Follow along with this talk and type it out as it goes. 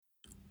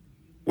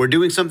We're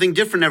doing something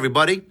different,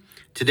 everybody.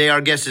 Today,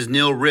 our guest is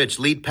Neal,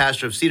 lead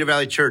pastor of Cedar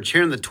Valley Church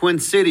here in the Twin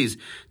Cities.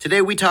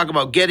 Today, we talk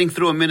about getting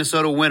through a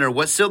Minnesota winter,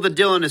 what sealed the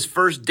deal on his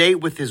first date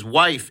with his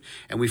wife,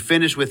 and we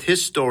finish with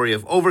his story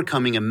of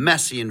overcoming a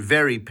messy and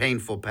very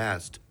painful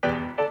past.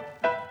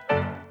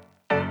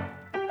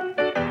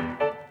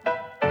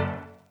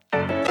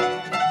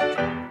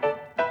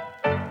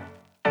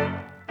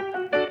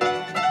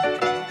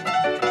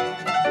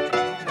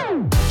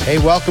 Hey,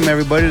 welcome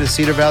everybody to the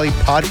Cedar Valley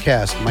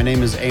Podcast. My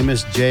name is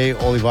Amos J.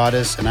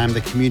 Olivares, and I'm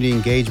the Community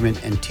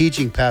Engagement and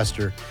Teaching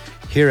Pastor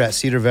here at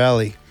Cedar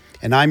Valley.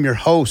 And I'm your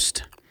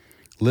host.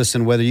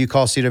 Listen, whether you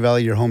call Cedar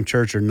Valley your home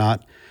church or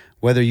not,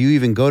 whether you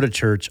even go to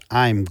church,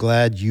 I'm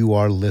glad you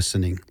are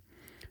listening.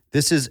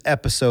 This is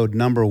episode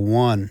number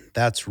 1.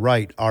 That's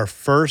right, our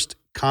first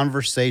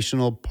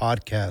conversational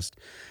podcast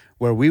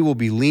where we will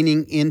be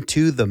leaning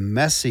into the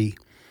messy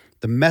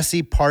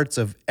parts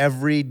of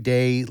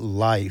everyday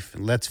life.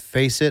 And let's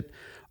face it,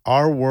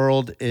 our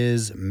world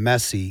is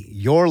messy.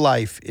 Your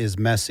life is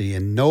messy,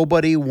 and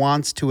nobody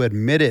wants to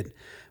admit it.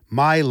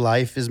 My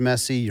life is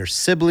messy. Your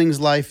siblings'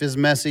 life is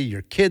messy.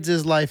 Your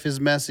kids' life is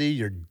messy.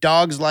 Your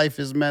dog's life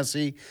is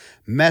messy.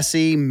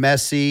 Messy,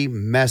 messy,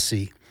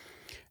 messy.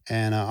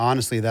 And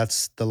honestly,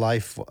 that's the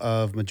life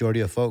of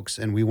majority of folks,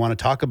 and we want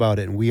to talk about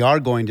it, and we are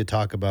going to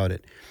talk about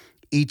it.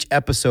 Each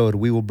episode,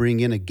 we will bring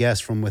in a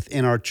guest from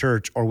within our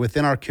church or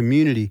within our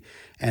community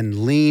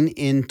and lean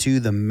into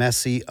the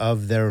messy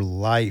of their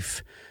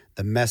life,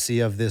 the messy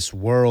of this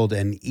world,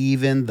 and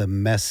even the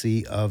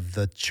messy of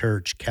the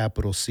church,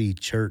 capital C,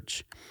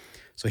 church.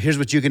 So here's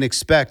what you can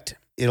expect.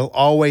 It'll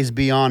always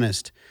be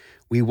honest.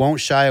 We won't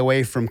shy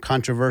away from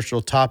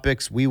controversial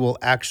topics. We will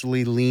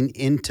actually lean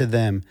into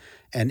them,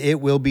 and it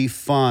will be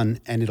fun,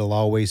 and it'll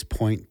always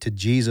point to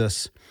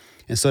Jesus.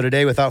 And so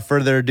today, without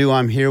further ado,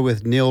 I'm here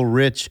with Neal,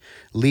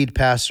 lead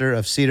pastor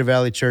of Cedar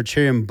Valley Church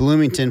here in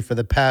Bloomington for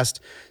the past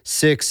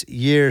 6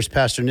 years.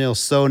 Pastor Neal,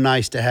 so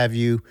nice to have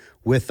you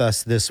with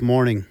us this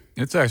morning.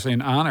 It's actually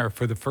an honor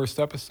for the first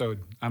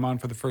episode. I'm on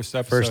for the first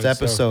episode. First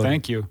episode. So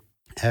thank you.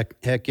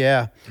 Heck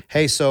yeah.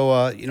 Hey,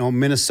 so,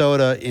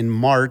 Minnesota in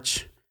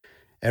March,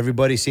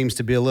 everybody seems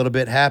to be a little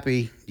bit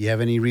happy. Do you have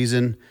any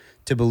reason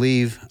to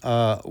believe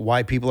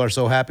why people are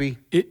so happy?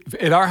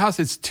 At our house,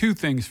 it's two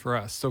things for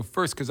us. So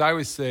first, because I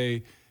always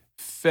say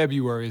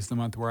February is the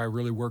month where I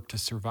really work to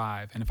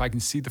survive. And if I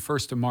can see the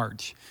 1st of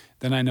March,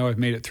 then I know I've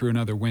made it through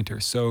another winter.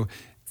 So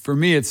for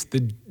me, it's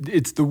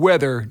the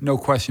weather, no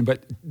question.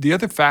 But the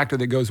other factor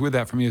that goes with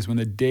that for me is when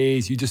the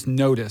days, you just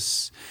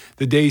notice,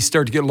 the days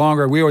start to get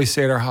longer. We always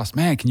say at our house,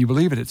 man, can you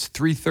believe it? It's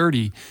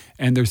 3:30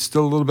 and there's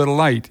still a little bit of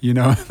light, And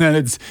then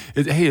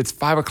it's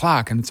 5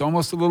 o'clock and it's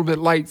almost a little bit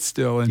light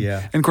still. And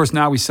of course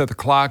now we set the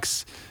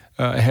clocks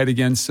ahead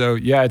again. So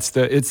yeah, it's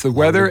the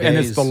weather and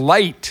it's the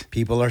light.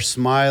 People are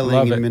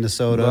smiling in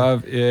Minnesota.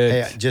 Love it.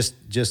 Hey, I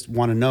just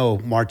want to know,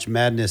 March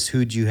Madness,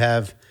 who'd you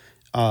have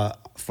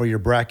for your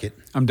bracket?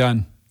 I'm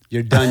done.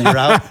 You're done. You're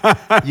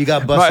out. You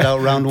got busted out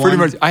round 1. Pretty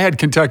much. I had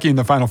Kentucky in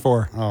the Final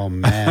Four. Oh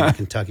man,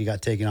 Kentucky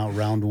got taken out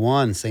round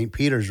 1. St.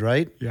 Peter's,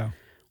 right? Yeah.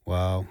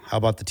 Wow. How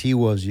about the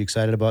T-Wolves? You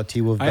excited about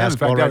T-Wolves I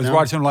basketball am. In fact, right I was now?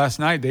 watching them last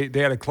night. They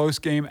had a close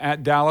game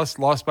at Dallas,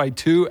 lost by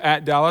 2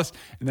 at Dallas,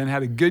 and then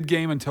had a good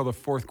game until the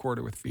fourth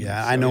quarter with Phoenix.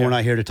 Yeah, I know we're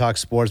not here to talk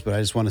sports, but I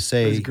just want to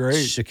say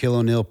Shaquille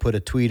O'Neal put a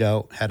tweet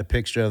out, had a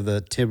picture of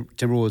the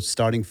Timberwolves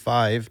starting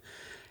 5,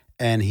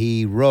 and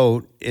he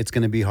wrote, "It's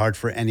going to be hard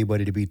for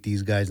anybody to beat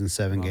these guys in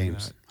 7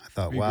 games." That. I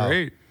thought, wow,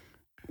 great.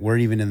 We're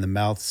even in the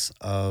mouths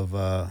of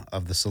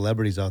the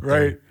celebrities out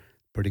there. Right.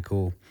 Pretty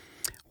cool.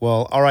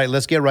 Well, all right,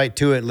 let's get right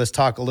to it. Let's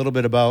talk a little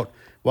bit about,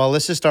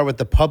 let's just start with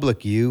the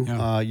public you,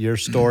 your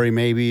story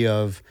maybe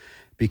of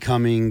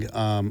becoming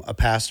a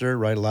pastor,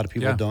 right? A lot of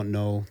people don't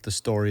know the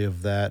story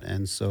of that.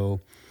 And so.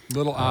 A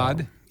little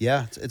odd.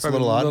 Yeah, it's a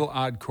little odd. A little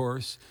odd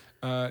course.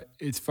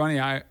 It's funny,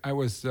 I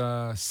was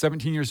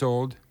 17 years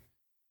old.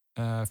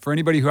 For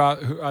anybody who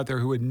out there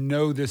who would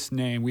know this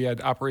name, we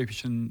had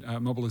Operation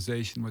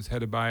Mobilization was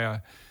headed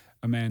by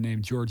a man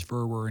named George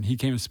Verwer, and he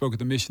came and spoke at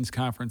the missions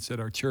conference at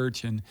our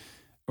church, and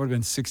I would have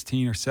been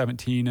 16 or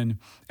 17, and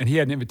he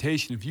had an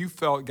invitation. If you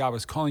felt God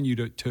was calling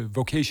you to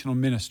vocational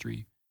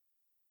ministry,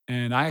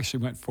 and I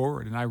actually went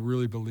forward, and I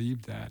really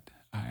believed that.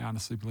 I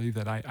honestly believed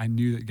that. I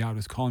knew that God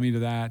was calling me to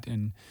that,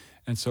 and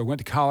so I went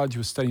to college,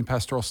 was studying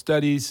pastoral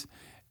studies,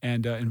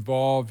 and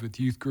involved with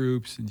youth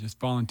groups and just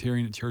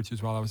volunteering at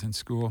churches while I was in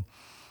school.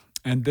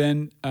 And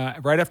then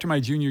right after my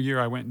junior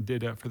year, I went and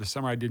did, for the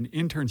summer, I did an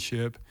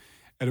internship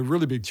at a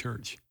really big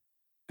church.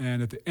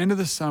 And at the end of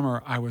the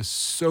summer, I was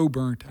so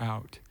burnt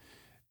out.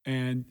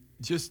 And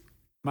just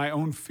my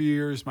own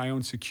fears, my own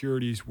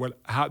insecurities,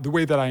 the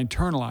way that I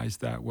internalized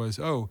that was,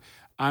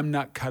 I'm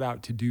not cut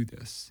out to do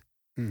this.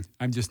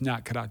 I'm just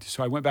not cut out to.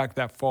 So I went back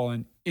that fall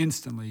and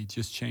instantly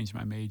just changed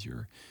my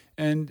major.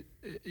 And,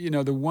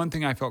 the one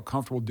thing I felt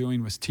comfortable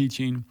doing was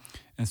teaching.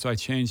 And so I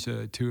changed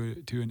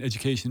to an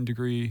education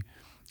degree,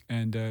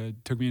 and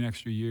it took me an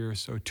extra year.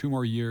 So 2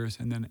 more years.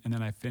 And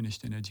then I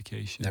finished in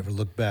education. Never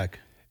looked back.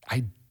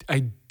 I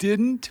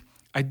didn't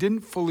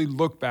fully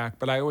look back,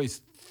 but I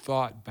always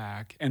thought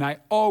back. And I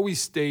always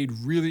stayed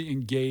really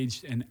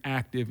engaged and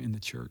active in the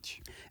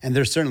church. And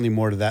there's certainly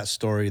more to that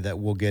story that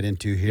we'll get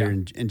into here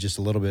in just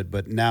a little bit.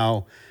 But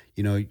now,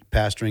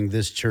 pastoring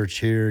this church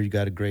here, you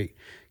got a great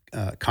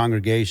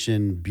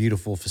congregation,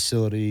 beautiful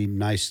facility,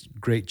 nice,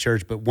 great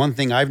church. But one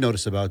thing I've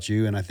noticed about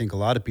you, and I think a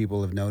lot of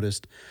people have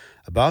noticed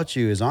about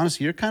you, is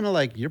honestly, you're kind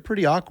of you're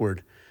pretty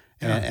awkward.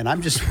 Yeah. And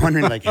I'm just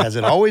wondering, has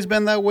it always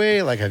been that way?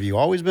 Have you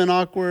always been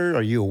awkward?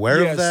 Are you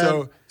aware of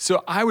that?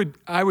 So I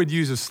would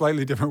use a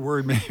slightly different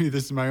word. Maybe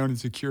this is my own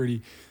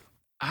insecurity.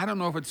 I don't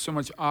know if it's so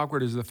much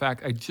awkward as the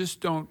fact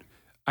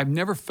I've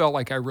never felt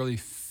like I really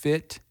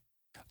fit.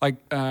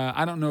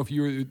 I don't know if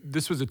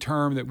this was a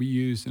term that we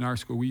used in our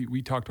school.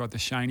 We talked about the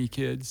shiny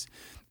kids.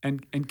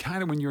 And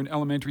kind of when you're in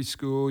elementary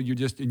school, you're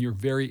just in your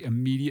very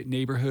immediate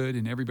neighborhood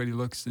and everybody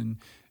looks and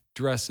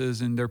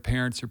dresses and their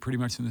parents are pretty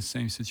much in the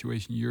same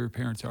situation your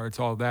parents are. It's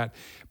all that.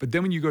 But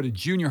then when you go to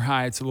junior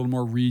high, it's a little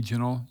more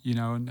regional,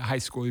 and high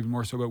school even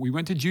more so. But we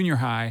went to junior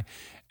high,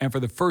 and for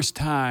the first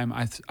time,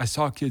 I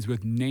saw kids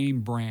with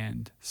name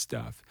brand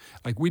stuff.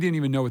 We didn't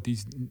even know what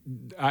these.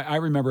 I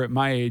remember at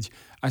my age,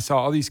 I saw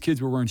all these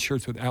kids were wearing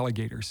shirts with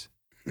alligators,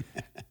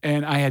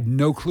 and I had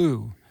no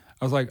clue.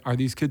 I was like, are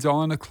these kids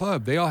all in a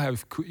club? They all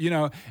have,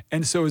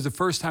 And so it was the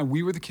first time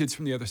we were the kids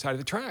from the other side of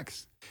the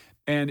tracks.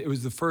 And it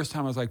was the first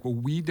time I was like, well,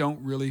 we don't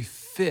really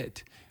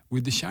fit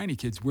with the shiny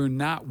kids. We're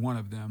not one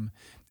of them.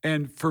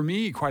 And for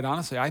me, quite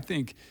honestly, I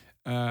think,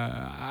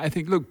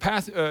 look,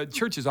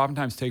 churches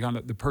oftentimes take on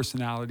the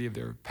personality of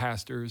their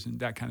pastors and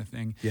that kind of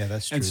thing. Yeah,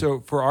 that's true. And so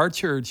for our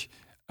church,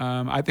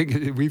 I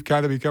think we've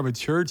kind of become a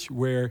church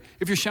where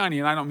if you're shiny,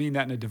 and I don't mean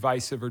that in a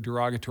divisive or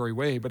derogatory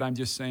way, but I'm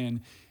just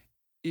saying,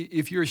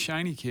 if you're a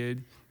shiny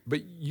kid, but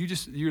you're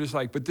just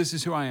like, but this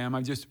is who I am.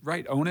 I'm just,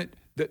 own it.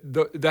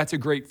 That's a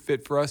great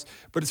fit for us.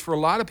 But it's for a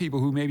lot of people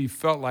who maybe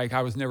felt like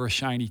I was never a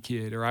shiny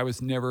kid, or I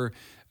was never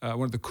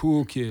one of the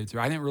cool kids, or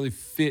I didn't really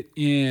fit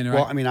in.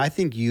 I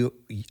think you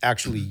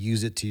actually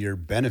use it to your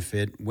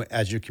benefit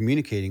as you're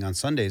communicating on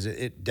Sundays.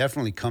 It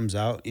definitely comes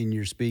out in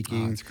your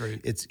speaking. Oh, that's great.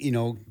 It's,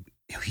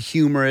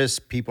 humorous.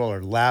 People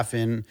are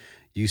laughing.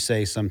 You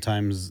say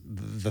sometimes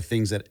the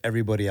things that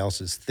everybody else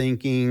is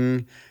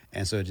thinking.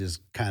 And so it just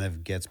kind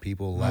of gets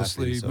people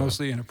laughing.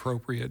 Mostly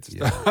inappropriate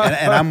stuff. Yeah.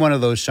 And I'm one of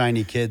those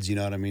shiny kids, you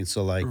know what I mean?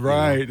 So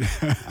right.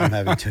 I'm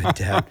having to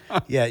adapt.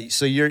 Yeah.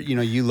 So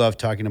you love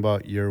talking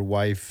about your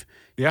wife,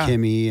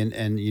 Kimmy,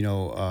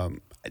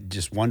 and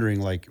just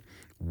wondering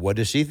what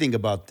does she think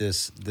about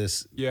this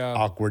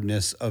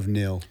awkwardness of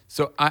Neal?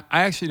 So I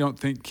actually don't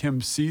think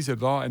Kim sees it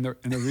at all. And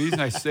the reason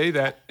I say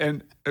that,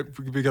 and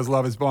because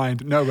love is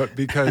blind, no, but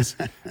because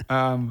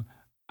I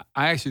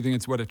actually think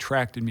it's what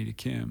attracted me to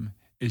Kim.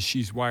 Is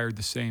she's wired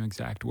the same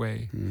exact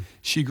way.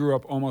 She grew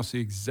up almost the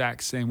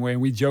exact same way.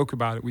 And we joke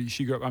about it.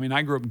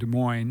 I grew up in Des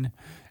Moines,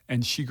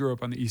 and she grew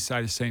up on the east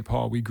side of St.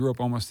 Paul. We grew up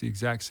almost the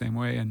exact same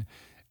way.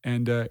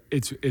 And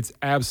it's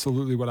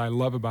absolutely what I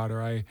love about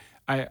her.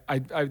 I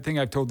think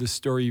I've told this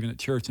story even at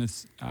church, and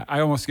I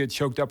almost get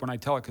choked up when I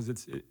tell it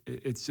because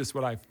it's just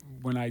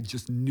when I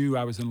just knew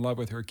I was in love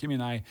with her. Kimmy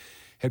and I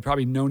had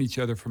probably known each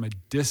other from a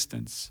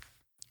distance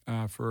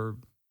for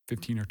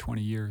 15 or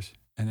 20 years.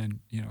 And then,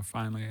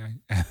 finally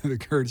I had the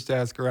courage to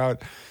ask her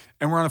out,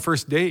 and we're on a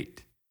first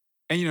date.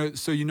 And,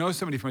 so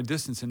somebody from a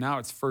distance, and now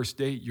it's first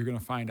date, you're going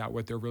to find out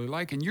what they're really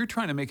like. And you're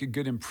trying to make a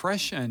good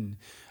impression.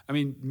 I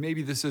mean,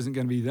 maybe this isn't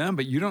going to be them,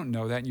 but you don't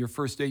know that. In your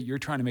first date, you're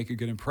trying to make a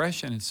good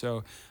impression. And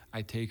so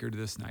I take her to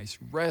this nice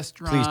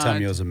restaurant. Please tell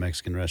me it was a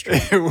Mexican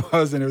restaurant. It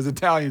wasn't. It was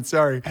Italian.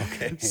 Sorry.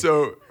 Okay.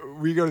 So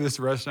we go to this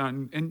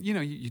restaurant, and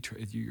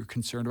you're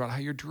concerned about how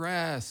you're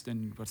dressed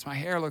and what's my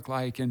hair look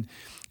like. And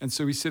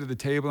so we sit at the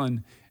table,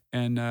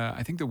 and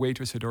I think the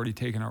waitress had already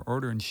taken our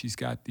order, and she's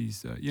got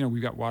these,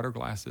 we've got water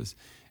glasses.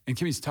 And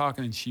Kimmy's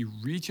talking, and she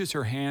reaches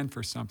her hand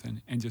for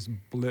something and just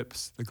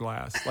blips the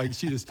glass.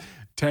 She just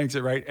tanks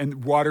it, right?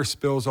 And water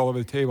spills all over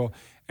the table.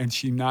 And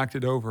she knocked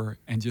it over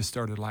and just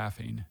started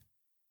laughing.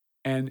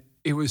 And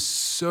it was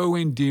so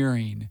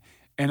endearing.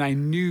 And I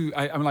knew,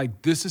 I'm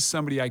like, this is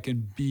somebody I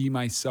can be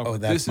myself. Oh,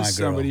 that's my girl.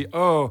 Somebody,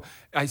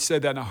 I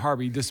said that in a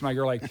heartbeat. This is my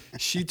girl.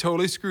 She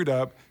totally screwed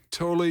up.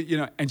 Totally,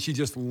 and she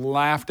just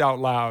laughed out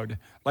loud.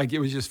 It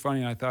was just funny.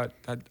 And I thought,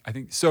 I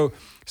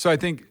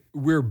think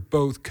we're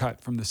both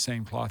cut from the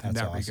same cloth in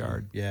that awesome.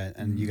 Regard. Yeah,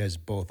 and you guys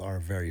both are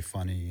very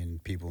funny,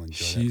 and people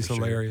enjoy that. She's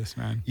hilarious,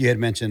 man. You had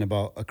mentioned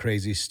about a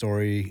crazy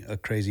story, a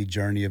crazy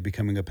journey of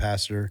becoming a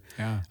pastor.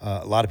 Yeah.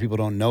 A lot of people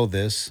don't know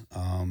this,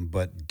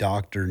 but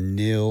Dr.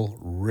 Neal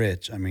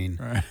Rich,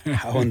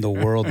 how in the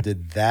world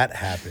did that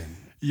happen?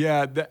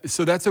 Yeah,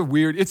 so it's a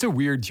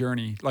weird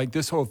journey.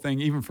 This whole thing,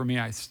 even for me,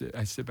 I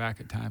sit back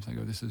at times and I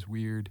go, this is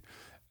weird.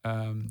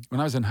 When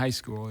I was in high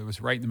school, it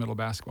was right in the middle of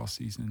basketball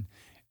season,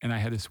 and I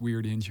had this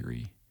weird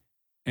injury,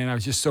 and I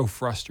was just so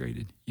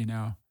frustrated,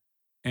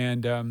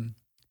 And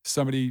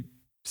somebody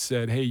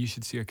said, hey, you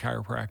should see a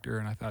chiropractor.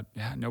 And I thought,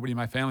 yeah, nobody in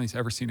my family's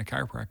ever seen a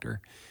chiropractor.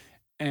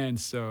 And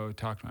so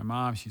talked to my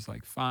mom. She's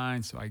like,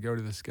 fine. So I go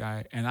to this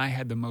guy, and I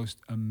had the most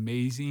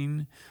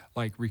amazing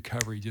like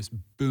recovery. Just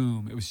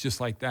boom. It was just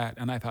like that.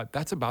 And I thought,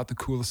 that's about the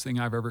coolest thing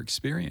I've ever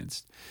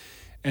experienced.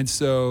 And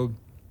so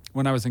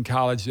when I was in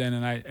college then,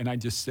 and I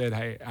just said,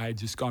 hey, I had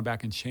just gone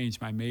back and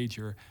changed my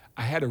major.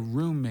 I had a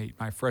roommate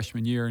my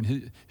freshman year,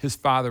 and his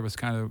father was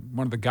kind of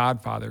one of the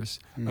godfathers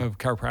of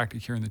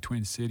chiropractic here in the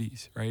Twin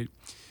Cities, right?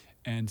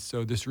 And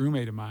so this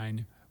roommate of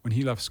mine, when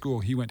he left school,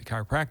 he went to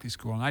chiropractic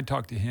school, and I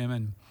talked to him,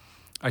 and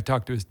I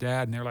talked to his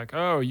dad, and they're like,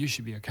 oh, you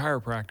should be a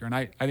chiropractor. And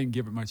I didn't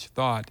give it much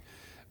thought.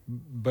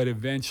 But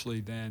eventually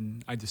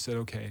then I just said,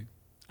 okay,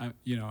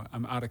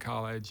 I'm out of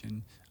college,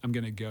 and I'm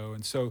going to go.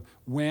 And so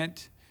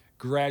went,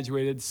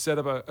 graduated, set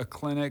up a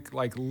clinic,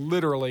 like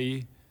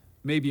literally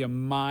maybe a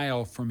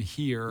mile from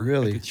here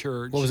at the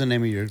church. What was the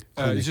name of your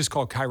clinic? It's just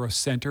called Chiro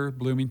Center,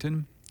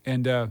 Bloomington.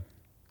 And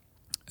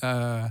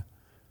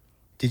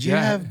did you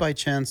have by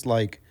chance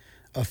like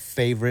a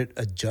favorite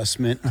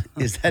adjustment?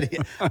 Is that,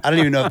 I don't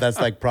even know if that's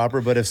like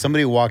proper, but if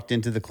somebody walked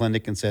into the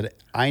clinic and said,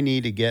 I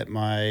need to get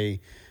my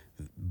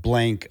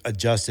blank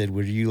adjusted,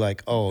 were you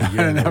like, oh,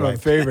 you're I didn't have a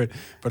favorite,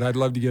 but I'd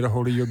love to get a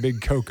hold of your big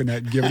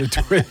coconut and give it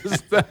a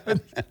twist.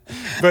 But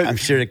I'm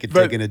sure it could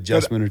take an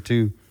adjustment or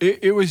two.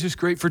 It was just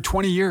great for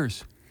 20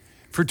 years.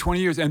 For 20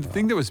 years. And the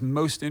thing that was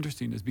most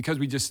interesting is because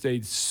we just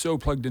stayed so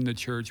plugged in the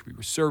church, we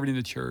were serving in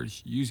the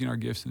church, using our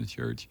gifts in the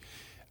church.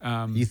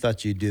 You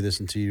thought you'd do this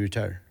until you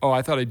retire? Oh,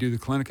 I thought I'd do the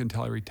clinic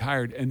until I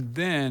retired. And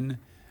then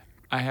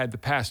I had the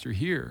pastor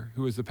here,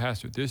 who was the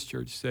pastor at this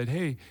church, said,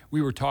 hey,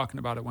 we were talking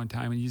about it one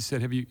time, and he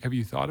said, have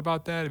you thought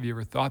about that? Have you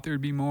ever thought there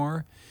would be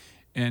more?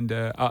 And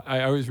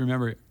I always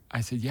remember,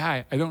 I said,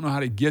 yeah, I don't know how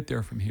to get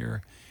there from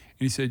here.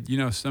 And he said,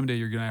 someday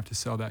you're going to have to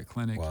sell that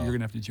clinic. Wow. You're going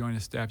to have to join a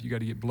staff. You got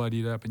to get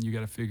bloodied up, and you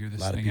got to figure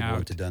this thing out. A lot of people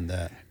have to done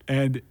that.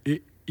 And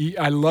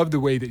I love the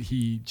way that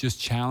he just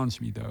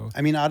challenged me, though.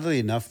 I mean, oddly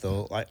enough,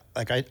 though,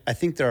 I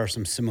think there are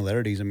some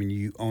similarities. I mean,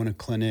 you own a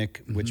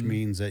clinic, which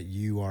means that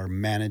you are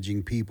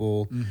managing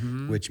people,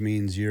 which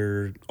means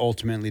you're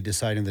ultimately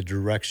deciding the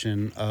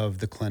direction of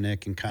the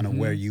clinic and kind of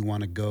where you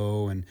want to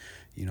go. And,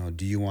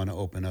 do you want to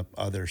open up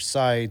other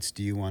sites?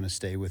 Do you want to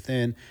stay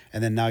within?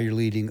 And then now you're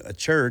leading a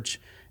church.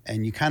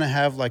 And you kind of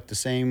have like the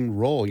same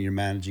role. You're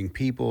managing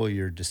people.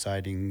 You're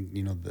deciding,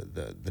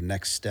 the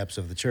next steps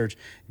of the church.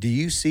 Do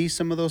you see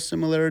some of those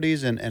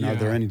similarities? And are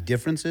there any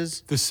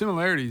differences? The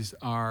similarities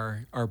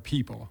are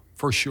people,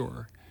 for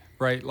sure,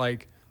 right?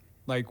 Like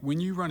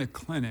when you run a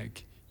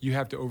clinic, you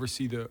have to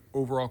oversee the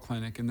overall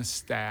clinic and the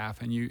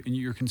staff, and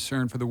you're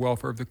concerned for the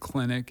welfare of the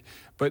clinic.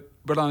 But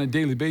on a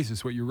daily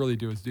basis, what you really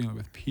do is dealing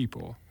with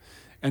people.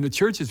 And the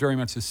church is very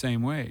much the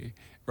same way,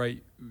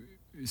 right?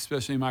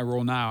 Especially in my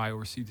role now, I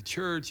oversee the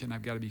church, and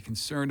I've got to be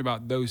concerned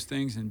about those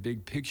things in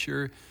big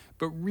picture.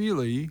 But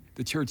really,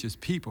 the church is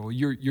people.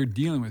 You're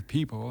dealing with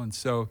people, and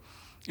so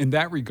in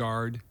that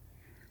regard,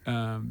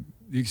 the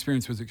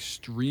experience was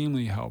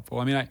extremely helpful.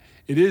 I mean,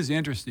 it is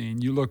interesting.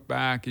 You look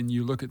back and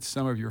you look at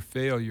some of your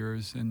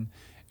failures, and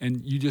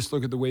you just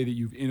look at the way that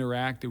you've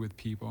interacted with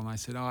people. And I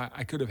said,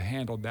 I could have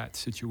handled that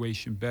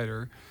situation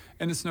better.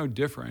 And it's no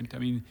different. I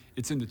mean,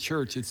 it's in the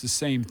church. It's the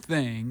same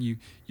thing.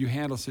 You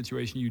handle a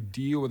situation, you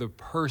deal with a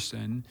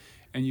person,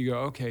 and you go,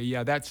 okay,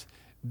 yeah,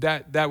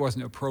 that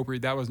wasn't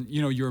appropriate. That wasn't,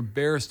 you're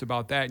embarrassed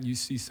about that, and you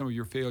see some of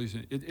your failures.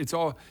 It's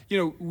all,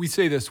 we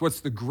say this, what's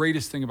the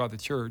greatest thing about the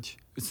church?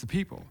 It's the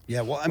people.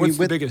 Yeah, well, what's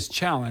the biggest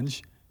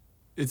challenge?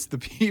 It's the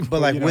people.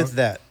 But with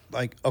that,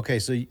 okay,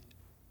 so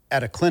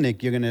at a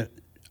clinic, you're going to,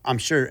 I'm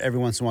sure every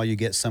once in a while you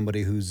get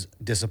somebody who's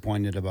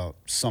disappointed about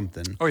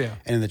something. Oh, yeah.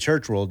 And in the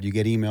church world, you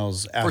get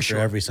emails after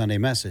every Sunday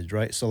message,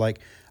 right? So,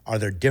 are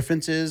there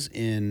differences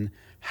in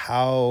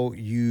how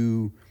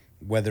you,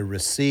 whether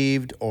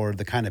received or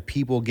the kind of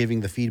people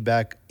giving the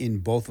feedback in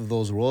both of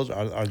those worlds?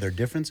 Are there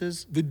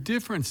differences? The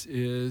difference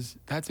is,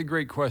 that's a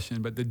great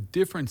question, but the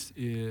difference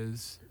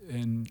is,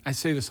 and I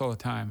say this all the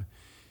time,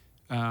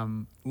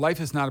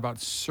 life is not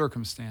about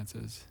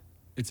circumstances.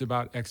 It's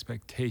about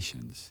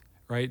expectations.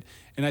 Right?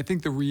 And I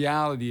think the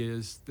reality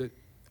is that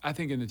I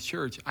think in the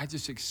church, I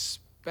just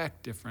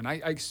expect different. I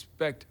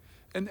expect,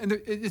 and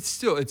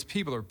it's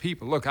people are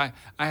people. Look, I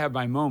have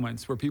my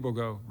moments where people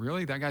go,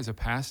 really? That guy's a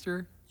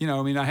pastor?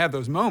 I have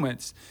those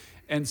moments.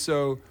 And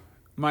so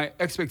my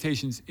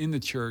expectations in the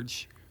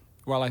church,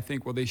 while I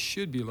think, well, they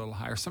should be a little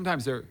higher,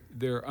 sometimes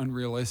they're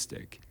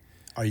unrealistic.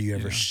 Are you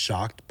ever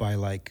shocked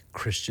by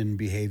Christian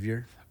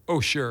behavior? Oh,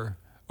 sure.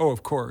 Oh,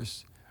 of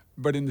course.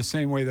 But in the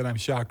same way that I'm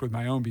shocked with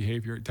my own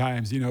behavior at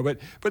times,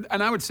 but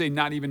and I would say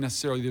not even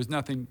necessarily, there's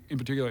nothing in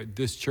particular at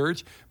this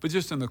church, but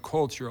just in the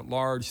culture at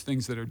large,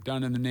 things that are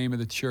done in the name of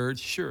the church,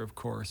 sure, of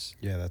course.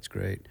 Yeah, that's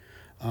great.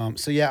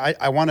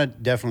 I want to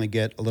definitely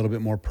get a little bit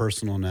more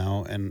personal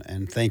now,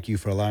 and thank you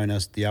for allowing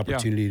us the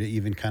opportunity to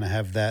even kind of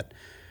have that,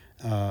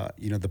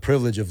 the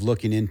privilege of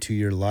looking into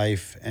your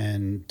life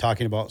and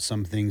talking about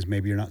some things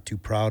maybe you're not too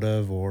proud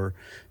of, or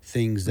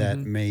things that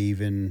may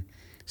even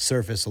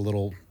surface a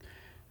little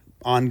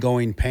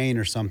ongoing pain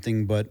or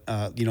something, but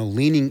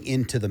leaning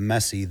into the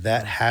messy,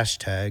 that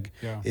hashtag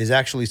is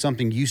actually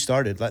something you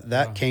started.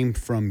 That came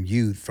from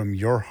you, from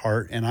your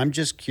heart. And I'm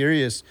just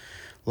curious,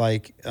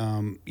 like,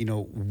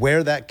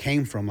 where that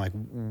came from. Like,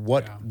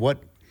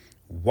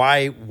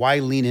 why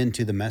lean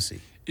into the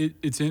messy?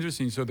 It's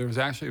interesting. So there was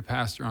actually a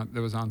pastor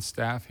that was on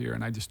staff here,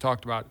 and I just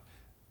talked about,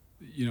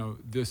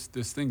 this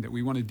thing that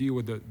we want to deal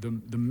with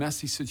the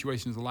messy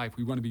situations of life.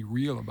 We want to be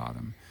real about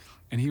them.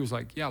 And he was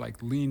like,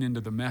 lean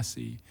into the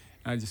messy.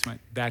 And I just went,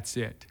 that's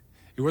it.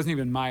 It wasn't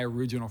even my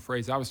original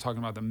phrase. I was talking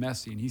about the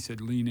messy, and he said,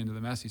 lean into the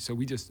messy. So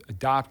we just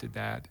adopted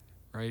that,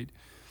 right?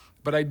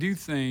 But I do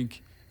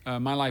think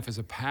my life as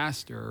a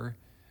pastor,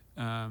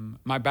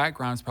 my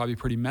background's probably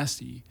pretty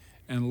messy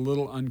and a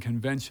little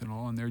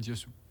unconventional, and they're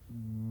just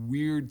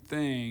weird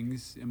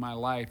things in my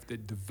life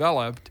that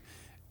developed,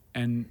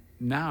 and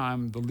now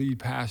I'm the lead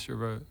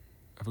pastor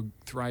of a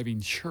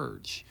thriving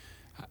church.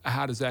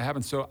 How does that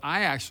happen? So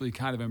I actually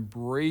kind of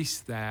embrace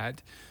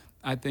that.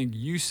 I think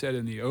you said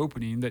in the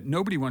opening that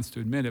nobody wants to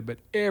admit it, but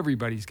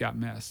everybody's got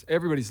mess.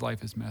 Everybody's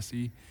life is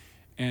messy.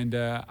 And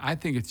I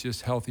think it's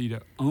just healthy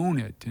to own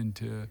it and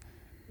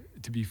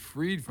to be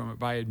freed from it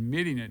by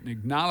admitting it and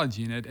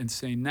acknowledging it and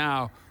saying,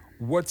 now,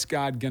 what's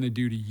God going to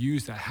do to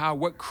use that?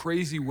 What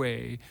crazy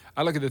way?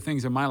 I look at the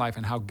things in my life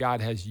and how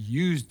God has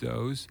used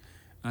those,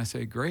 and I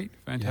say, great,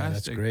 fantastic. Yeah,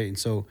 that's great. And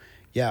so,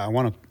 I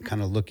want to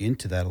kind of look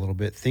into that a little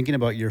bit. Thinking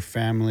about your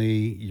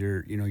family,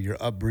 your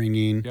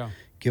upbringing. Yeah.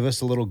 Give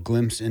us a little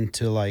glimpse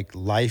into like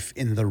life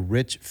in the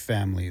rich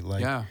family,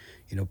 like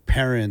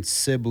parents,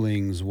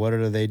 siblings. What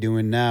are they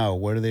doing now?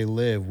 Where do they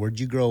live?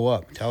 Where'd you grow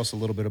up? Tell us a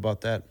little bit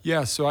about that.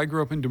 Yeah, so I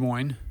grew up in Des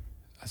Moines.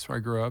 That's where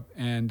I grew up,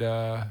 and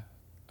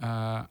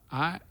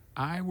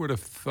I would have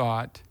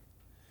thought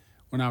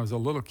when I was a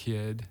little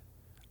kid,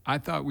 I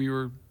thought we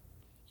were,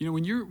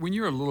 when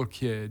you're a little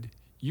kid,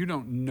 you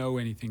don't know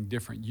anything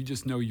different. You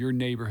just know your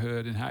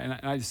neighborhood and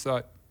I just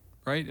thought,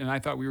 right? And I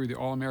thought we were the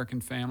all-American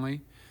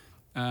family.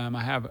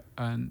 I have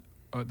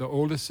the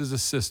oldest is a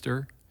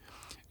sister,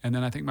 and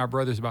then I think my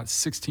brother's about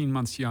 16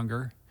 months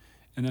younger,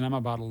 and then I'm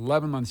about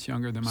 11 months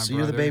younger than my brother. So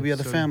you're the baby of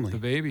the family. The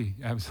baby,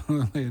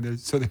 absolutely.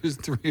 So there's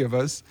three of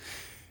us.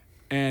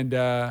 And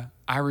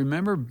I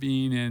remember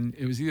being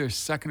it was either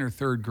second or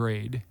third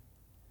grade,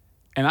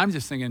 and I'm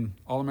just thinking,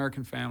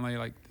 all-American family,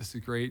 like, this is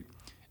great.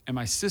 And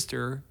my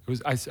sister,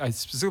 I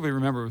specifically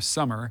remember it was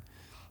summer,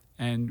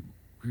 and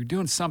we were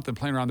doing something,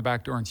 playing around the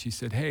back door, and she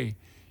said, hey,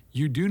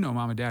 you do know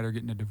Mom and Dad are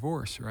getting a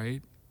divorce,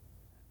 right?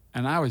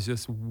 And I was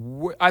just,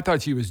 I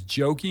thought she was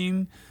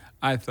joking.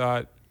 I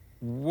thought,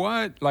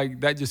 what? Like,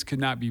 that just could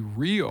not be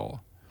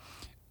real.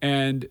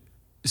 And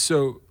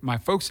so my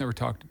folks never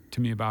talked to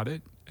me about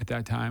it at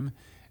that time.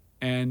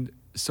 And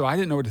so I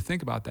didn't know what to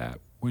think about that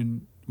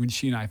when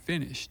she and I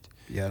finished.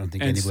 Yeah, I don't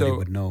think anybody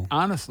would know.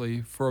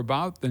 Honestly, for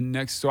about the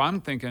next, so I'm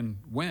thinking,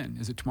 when?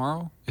 Is it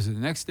tomorrow? Is it the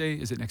next day?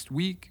 Is it next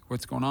week?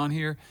 What's going on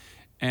here?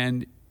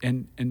 And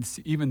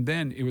even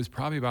then, it was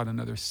probably about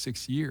another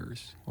 6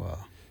 years. Wow.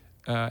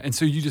 And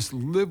so you just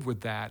live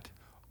with that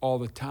all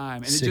the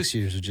time. And 6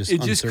 years of just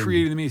it just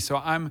created me.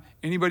 So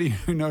anybody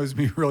who knows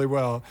me really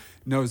well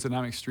knows that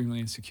I'm extremely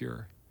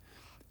insecure.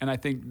 And I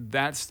think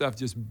that stuff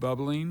just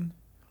bubbling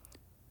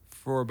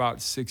for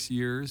about 6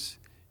 years,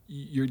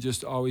 you're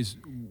just always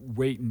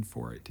waiting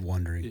for it.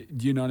 Wondering.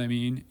 Do you know what I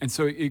mean? And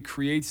so it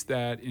creates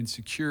that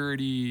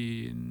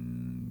insecurity,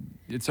 and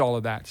it's all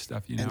of that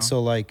stuff, And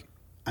so, like,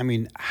 I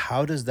mean,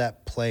 how does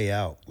that play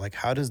out? Like,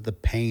 how does the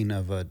pain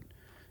of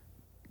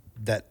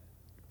that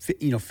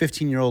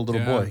 15-year-old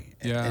little boy,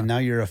 and now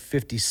you're a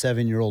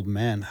 57-year-old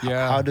man,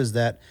 how does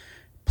that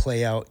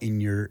play out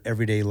in your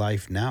everyday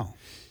life now?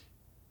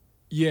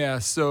 Yeah,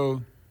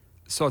 so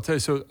I'll tell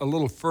you, a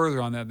little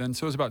further on that then.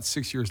 So it was about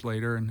 6 years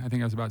later, and I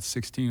think I was about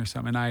 16 or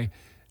something,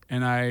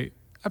 and I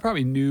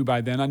probably knew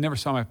by then. I never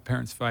saw my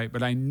parents fight,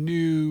 but I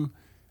knew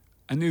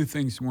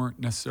things weren't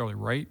necessarily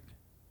right,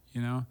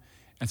 And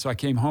so I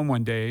came home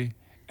one day,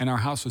 and our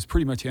house was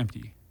pretty much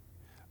empty.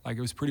 Like,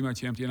 it was pretty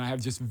much empty, and I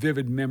have just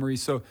vivid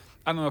memories. So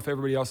I don't know if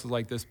everybody else is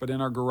like this, but in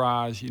our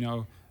garage,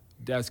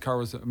 Mom's car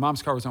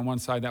was on one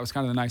side. That was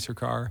kind of the nicer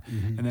car.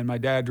 Mm-hmm. And then my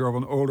dad drove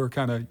an older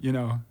kind of,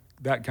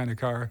 that kind of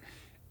car.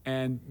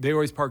 And they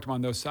always parked them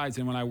on those sides.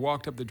 And when I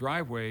walked up the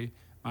driveway,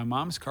 my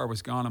mom's car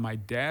was gone, and my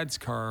dad's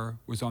car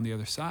was on the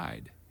other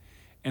side.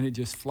 And it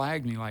just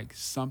flagged me like,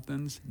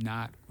 something's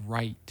not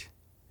right.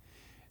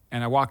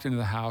 And I walked into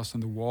the house,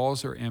 and the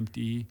walls are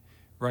empty,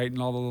 right?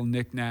 And all the little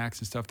knickknacks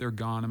and stuff, they're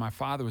gone. And my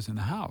father was in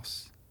the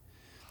house.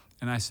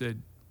 And I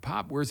said,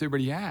 Pop, where's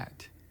everybody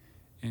at?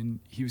 And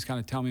he was kind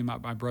of telling me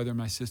about my brother and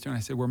my sister. And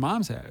I said,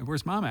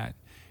 Where's Mom at?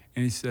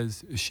 And he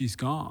says, she's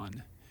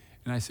gone.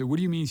 And I said, what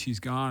do you mean she's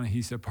gone? And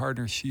he said,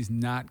 partner, she's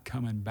not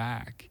coming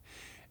back.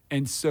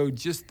 And so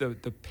just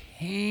the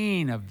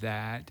pain of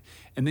that,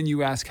 and then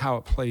you ask how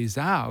it plays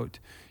out,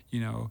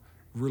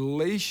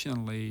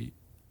 relationally,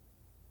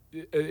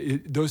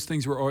 those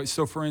things were always,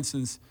 so for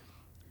instance,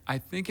 I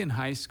think in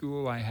high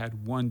school I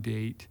had one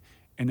date,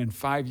 and in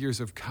 5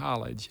 years of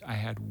college I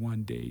had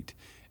one date.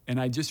 And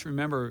I just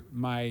remember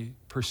my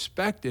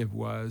perspective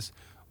was,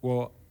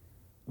 well,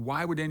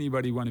 why would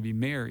anybody want to be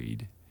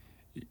married,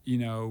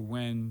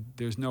 when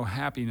there's no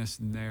happiness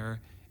in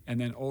there, and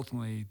then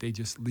ultimately they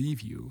just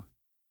leave you.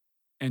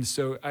 And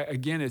so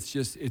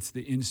it's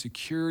the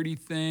insecurity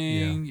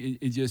thing. Yeah.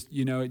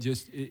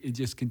 It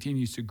just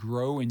continues to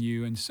grow in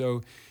you. And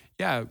so,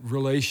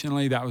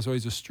 relationally, that was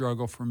always a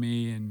struggle for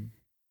me. And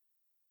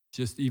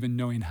just even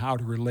knowing how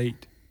to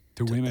relate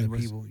to women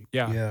was, people.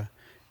 Yeah.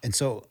 And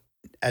so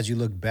as you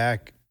look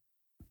back,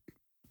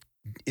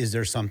 is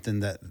there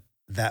something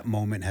that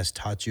moment has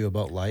taught you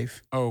about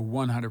life? Oh,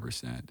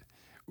 100%.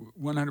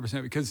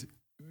 100%.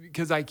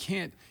 Because I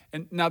can't,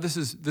 and now this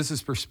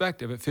is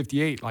perspective at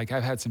 58, like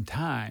I've had some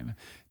time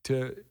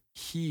to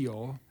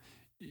heal.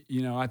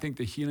 I think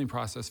the healing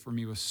process for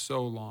me was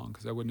so long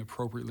because I wouldn't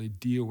appropriately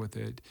deal with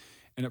it.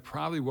 And it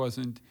probably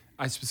wasn't,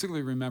 I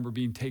specifically remember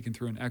being taken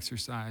through an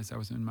exercise. I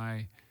was in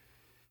my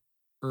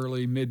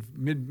early mid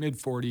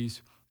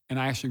 40s, and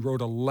I actually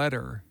wrote a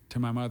letter to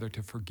my mother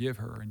to forgive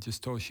her, and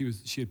just told she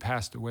had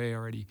passed away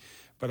already.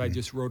 But I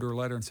just wrote her a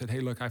letter and said, hey,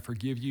 look, I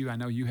forgive you. I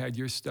know you had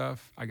your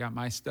stuff. I got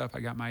my stuff. I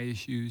got my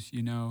issues,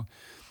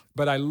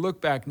 But I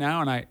look back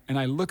now and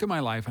I look at my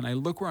life and I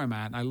look where I'm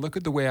at and I look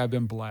at the way I've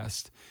been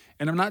blessed.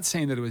 And I'm not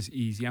saying that it was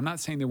easy. I'm not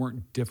saying there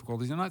weren't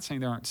difficulties. I'm not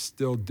saying there aren't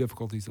still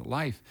difficulties in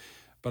life.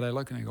 But I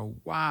look and I go,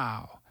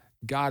 wow,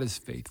 God is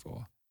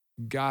faithful.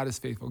 God is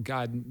faithful.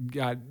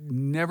 God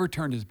never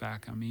turned his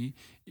back on me.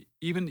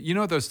 Even,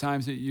 those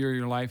times that you're in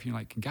your life, you're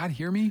like, can God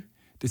hear me?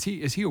 Is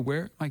he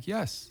aware? I'm like,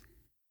 yes.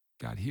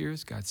 God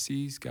hears, God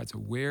sees, God's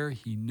aware,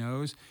 he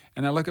knows.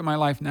 And I look at my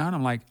life now and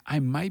I'm like, I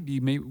might be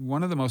maybe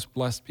one of the most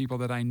blessed people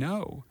that I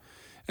know.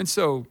 And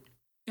so,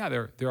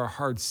 there are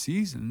hard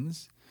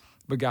seasons,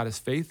 but God is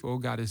faithful,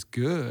 God is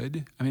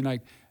good. I mean,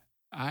 like,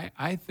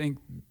 I think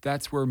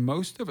that's where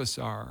most of us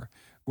are,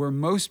 where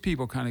most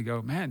people kind of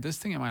go, man, this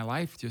thing in my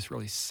life just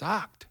really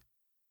sucked.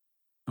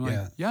 I'm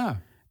like,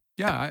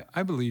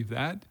 I believe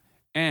that.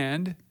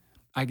 And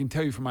I can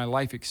tell you from my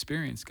life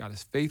experience, God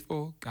is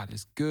faithful, God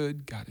is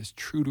good, God is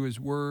true to his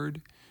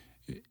word,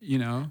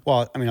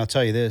 Well, I mean, I'll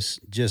tell you this,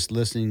 just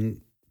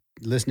listening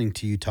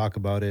to you talk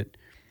about it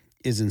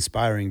is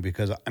inspiring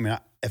because, I mean,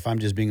 if I'm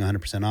just being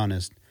 100%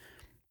 honest,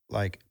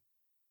 like,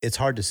 it's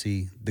hard to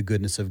see the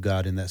goodness of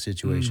God in that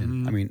situation.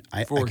 Mm-hmm. I mean,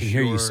 I can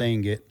hear you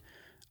saying it.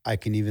 I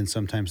can even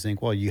sometimes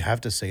think, well, you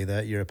have to say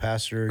that. You're a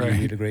pastor, right.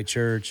 You lead a great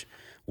church.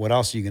 What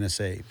else are you going to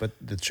say? But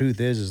the truth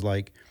is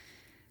like,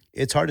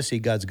 it's hard to see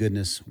God's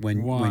goodness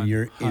when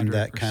you're in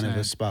that kind of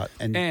a spot.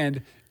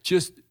 And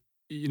just,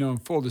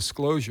 full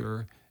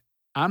disclosure,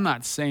 I'm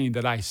not saying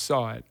that I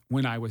saw it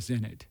when I was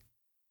in it.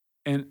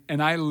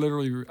 And I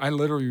literally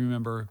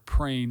remember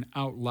praying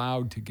out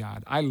loud to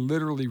God. I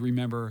literally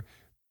remember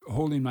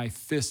holding my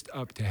fist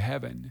up to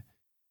heaven,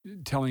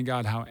 telling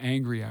God how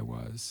angry I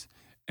was.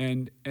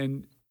 And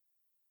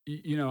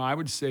I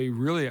would say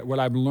really what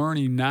I'm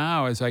learning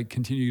now as I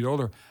continue to get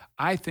older,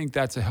 I think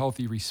that's a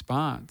healthy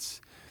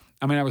response.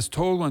 I mean, I was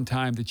told one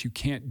time that you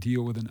can't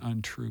deal with an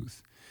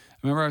untruth. I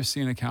remember I was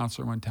seeing a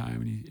counselor one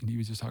time, and he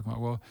was just talking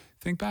about, well,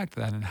 think back to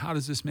that, and how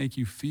does this make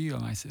you feel?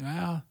 And I said,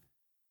 well,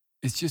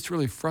 it's just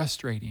really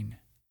frustrating. And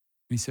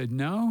he said,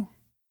 no.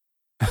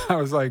 I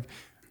was like,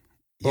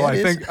 well,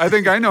 I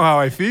think I know how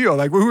I feel.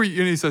 Like, who are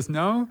you? And he says,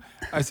 no.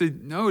 I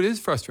said, no, it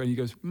is frustrating. He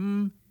goes,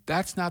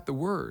 that's not the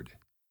word.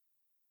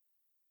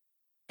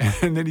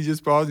 And then he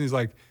just paused and he's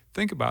like,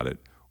 think about it.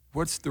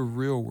 What's the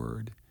real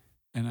word?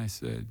 And I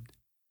said,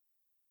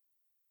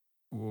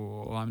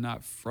 well, I'm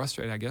not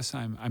frustrated. I guess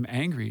I'm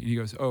angry. And he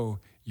goes, oh,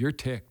 you're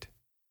ticked.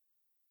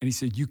 And he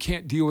said, you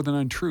can't deal with an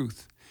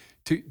untruth.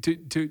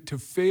 To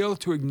fail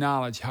to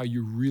acknowledge how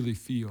you really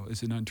feel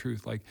is an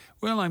untruth. Like,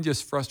 well, I'm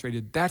just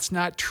frustrated. That's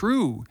not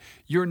true.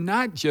 You're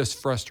not just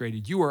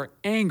frustrated. You are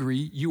angry.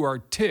 You are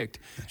ticked.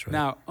 That's right.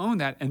 Now, own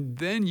that, and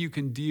then you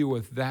can deal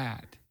with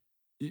that.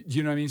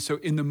 You know what I mean? So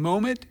in the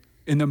moment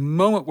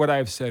what I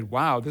have said,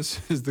 wow,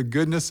 this is the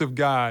goodness of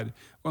God,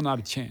 well, not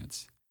a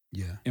chance.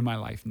 Yeah. In my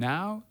life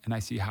now, and I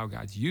see how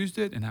God's used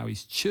it and how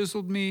he's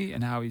chiseled me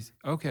and how he's,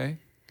 okay,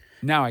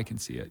 now I can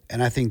see it.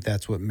 And I think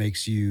that's what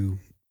makes you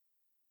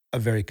a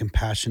very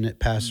compassionate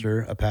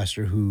pastor, a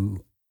pastor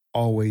who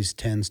always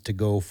tends to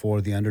go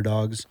for the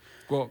underdogs.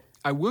 Well,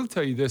 I will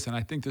tell you this, and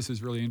I think this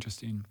is really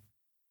interesting.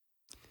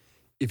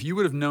 If you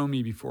would have known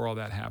me before all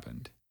that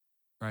happened,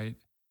 right?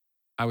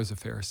 I was a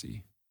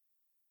Pharisee.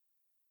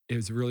 It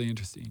was really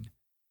interesting.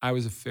 I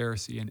was a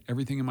Pharisee, and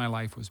everything in my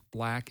life was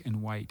black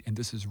and white, and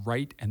this is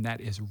right and that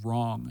is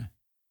wrong.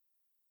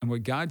 And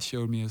what God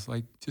showed me is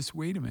like, just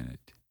wait a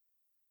minute.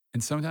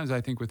 And sometimes I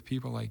think with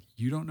people like,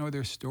 you don't know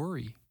their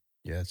story.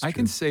 Yeah, I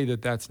can say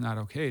that that's not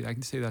okay. I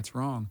can say that's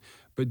wrong.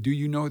 But do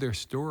you know their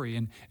story?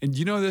 And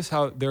you know this,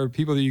 how there are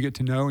people that you get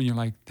to know and you're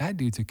like, that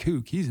dude's a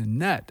kook. He's a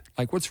nut.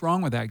 Like, what's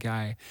wrong with that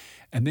guy?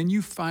 And then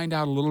you find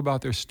out a little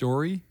about their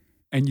story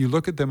and you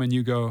look at them and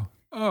you go,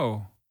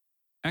 oh,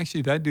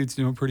 actually, that dude's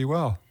doing pretty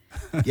well.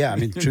 Yeah, I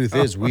mean, the truth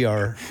is we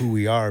are who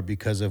we are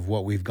because of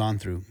what we've gone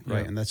through,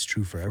 right? Yeah, and that's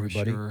true for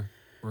everybody. Sure.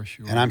 For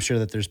sure. And I'm sure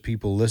that there's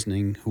people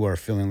listening who are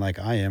feeling like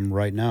I am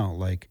right now.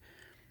 Like,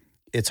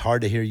 it's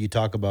hard to hear you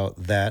talk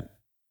about that,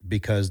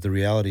 because the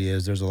reality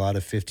is there's a lot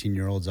of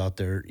 15-year-olds out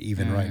there,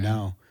 even right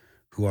now,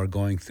 who are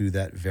going through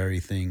that very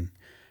thing.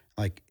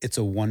 Like, it's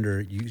a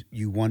wonder.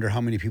 You wonder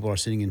how many people are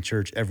sitting in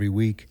church every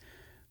week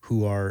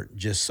who are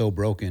just so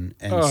broken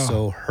and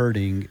so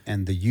hurting.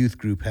 And the youth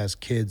group has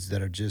kids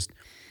that are just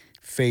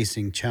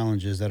facing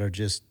challenges that are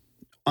just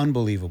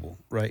unbelievable,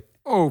 right?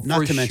 Oh, Not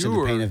for to mention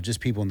sure. the pain of just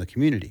people in the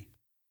community.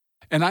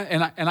 And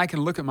I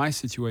can look at my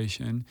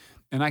situation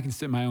and I can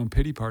sit in my own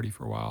pity party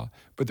for a while.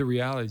 But the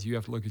reality is you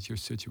have to look at your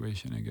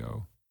situation and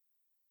go,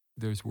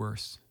 there's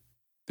worse.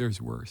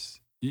 There's worse.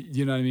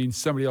 You know what I mean?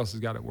 Somebody else has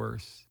got it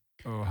worse.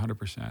 Oh,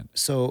 100%.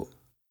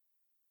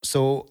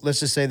 So let's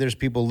just say there's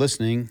people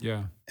listening,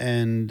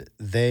 and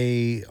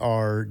they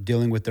are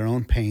dealing with their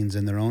own pains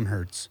and their own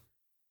hurts.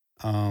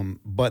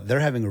 But they're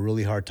having a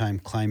really hard time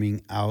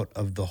climbing out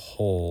of the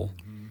hole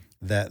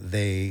that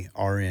they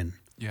are in.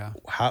 Yeah.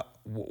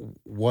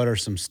 What are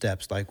some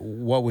steps? Like,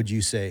 what would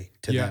you say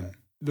to them?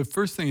 The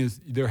first thing is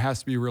there has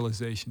to be a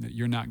realization that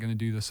you're not going to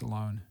do this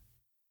alone.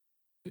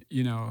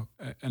 You know,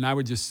 and I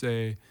would just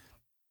say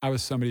I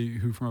was somebody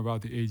who from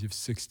about the age of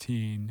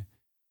 16,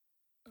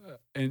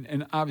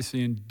 and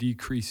obviously in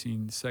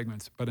decreasing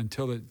segments, but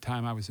until the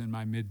time I was in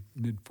my mid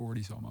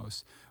 40s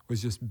almost,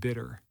 was just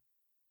bitter.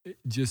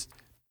 Just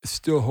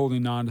still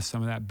holding on to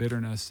some of that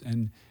bitterness,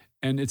 and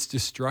it's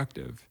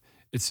destructive.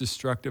 It's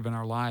destructive in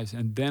our lives.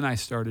 And then I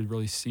started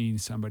really seeing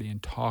somebody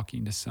and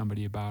talking to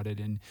somebody about it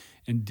and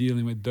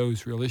dealing with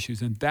those real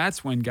issues. And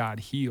that's when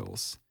God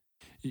heals,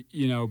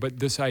 you know. But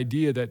this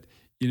idea that,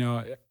 you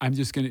know, I'm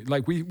just going to,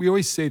 like we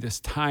always say this,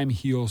 time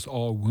heals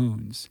all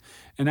wounds.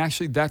 And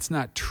actually that's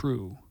not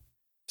true.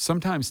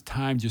 Sometimes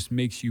time just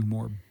makes you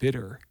more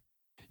bitter.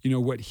 You know,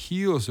 what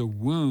heals a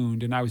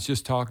wound, and I was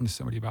just talking to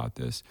somebody about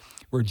this,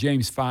 where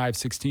James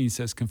 5:16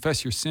 says,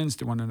 confess your sins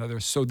to one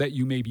another so that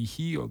you may be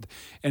healed.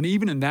 And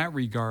even in that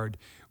regard,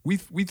 we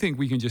think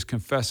we can just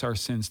confess our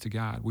sins to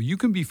God. Well, you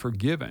can be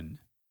forgiven,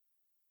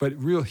 but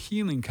real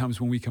healing comes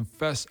when we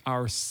confess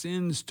our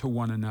sins to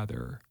one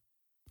another,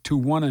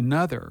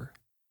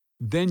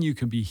 then you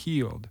can be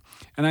healed.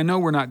 And I know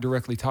we're not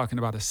directly talking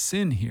about a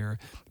sin here,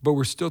 but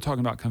we're still talking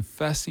about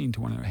confessing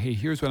to one another. Hey,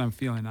 here's what I'm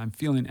feeling. I'm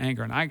feeling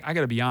anger. And I got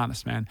to be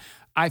honest, man.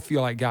 I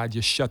feel like God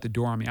just shut the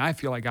door on me. I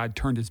feel like God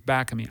turned his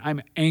back on me.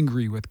 I'm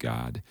angry with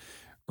God,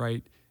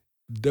 right?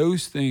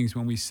 Those things,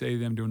 when we say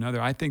them to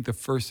another, I think the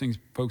first things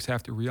folks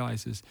have to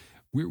realize is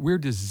we're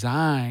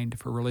designed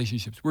for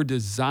relationships. We're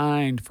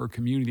designed for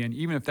community. And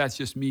even if that's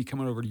just me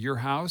coming over to your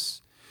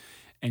house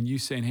and you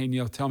saying, hey,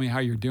 Neal, tell me how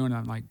you're doing.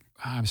 I'm like,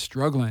 I'm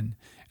struggling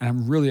and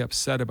I'm really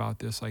upset about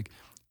this. Like,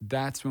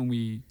 that's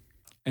when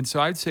and so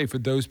I'd say for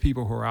those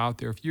people who are out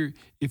there,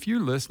 if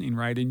you're listening,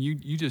 right, and you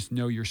just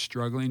know you're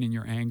struggling and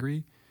you're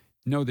angry,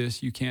 know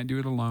this, you can't do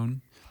it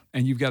alone.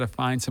 And you've got to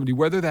find somebody,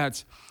 whether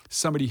that's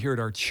somebody here at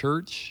our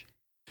church,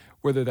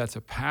 whether that's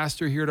a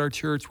pastor here at our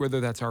church,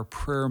 whether that's our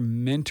prayer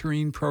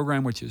mentoring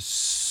program, which is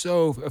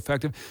so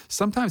effective.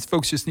 Sometimes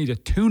folks just need a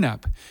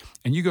tune-up,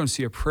 and you go and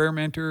see a prayer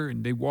mentor,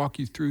 and they walk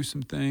you through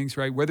some things,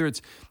 right? Whether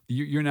it's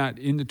you're not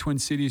in the Twin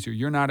Cities, or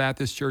you're not at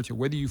this church, or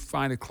whether you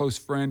find a close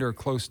friend or a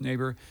close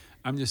neighbor,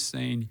 I'm just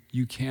saying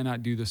you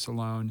cannot do this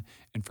alone.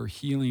 And for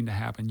healing to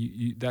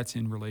happen, that's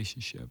in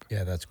relationship.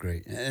 Yeah, that's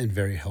great and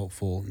very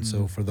helpful. And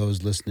so for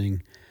those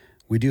listening,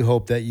 we do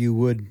hope that you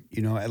would,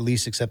 at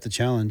least accept the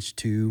challenge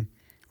to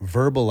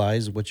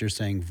verbalize what you're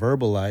saying,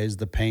 verbalize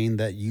the pain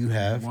that you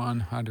have.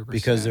 100%.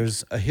 Because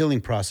there's a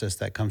healing process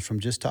that comes from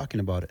just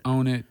talking about it.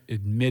 Own it,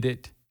 admit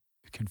it,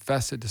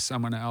 confess it to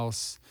someone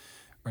else,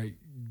 right?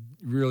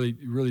 Really,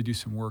 really do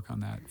some work on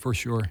that, for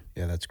sure.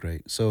 Yeah, that's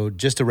great. So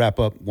just to wrap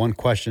up, one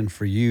question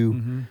for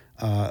you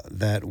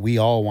that we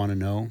all want to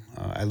know,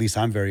 at least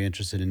I'm very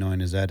interested in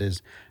knowing,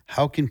 is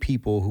how can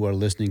people who are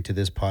listening to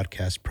this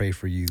podcast pray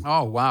for you?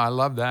 Oh, wow. I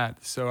love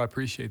that. So I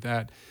appreciate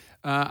that.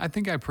 I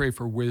think I pray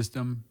for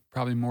wisdom,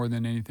 probably more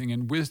than anything.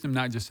 And wisdom,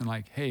 not just in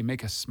like, hey,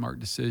 make a smart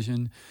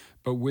decision,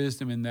 but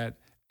wisdom in that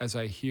as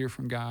I hear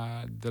from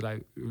God, that I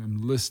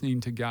am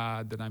listening to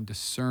God, that I'm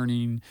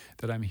discerning,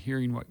 that I'm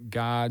hearing what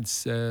God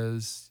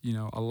says,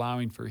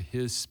 allowing for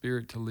his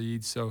spirit to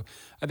lead. So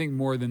I think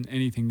more than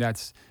anything,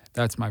 that's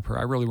my prayer.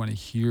 I really want to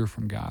hear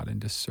from God and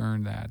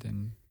discern that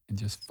and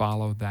just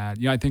follow that.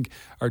 I think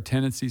our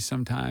tendency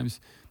sometimes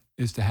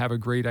is to have a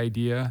great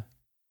idea,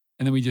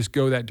 and then we just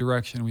go that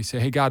direction. We say,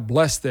 hey, God,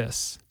 bless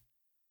this,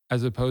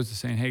 as opposed to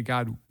saying, hey,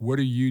 God, what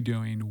are you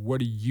doing? What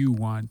do you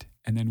want?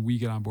 And then we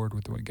get on board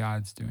with what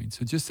God's doing.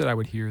 So just that I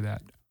would hear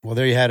that. Well,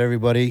 there you had it,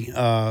 everybody.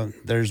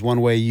 There's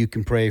one way you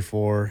can pray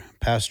for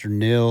Pastor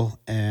Neal.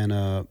 And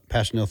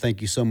Pastor Neal,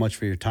 thank you so much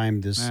for your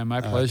time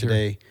my pleasure.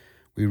 Today.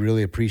 We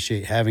really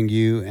appreciate having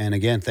you. And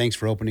again, thanks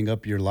for opening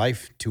up your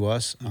life to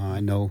us. I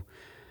know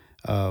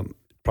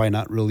probably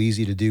not real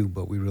easy to do,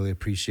 but we really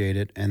appreciate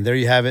it. And there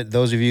you have it.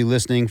 Those of you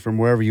listening from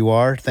wherever you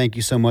are, thank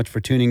you so much for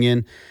tuning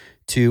in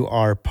to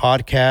our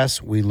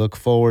podcast. We look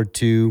forward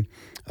to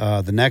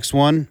the next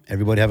one.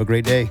 Everybody have a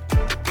great day.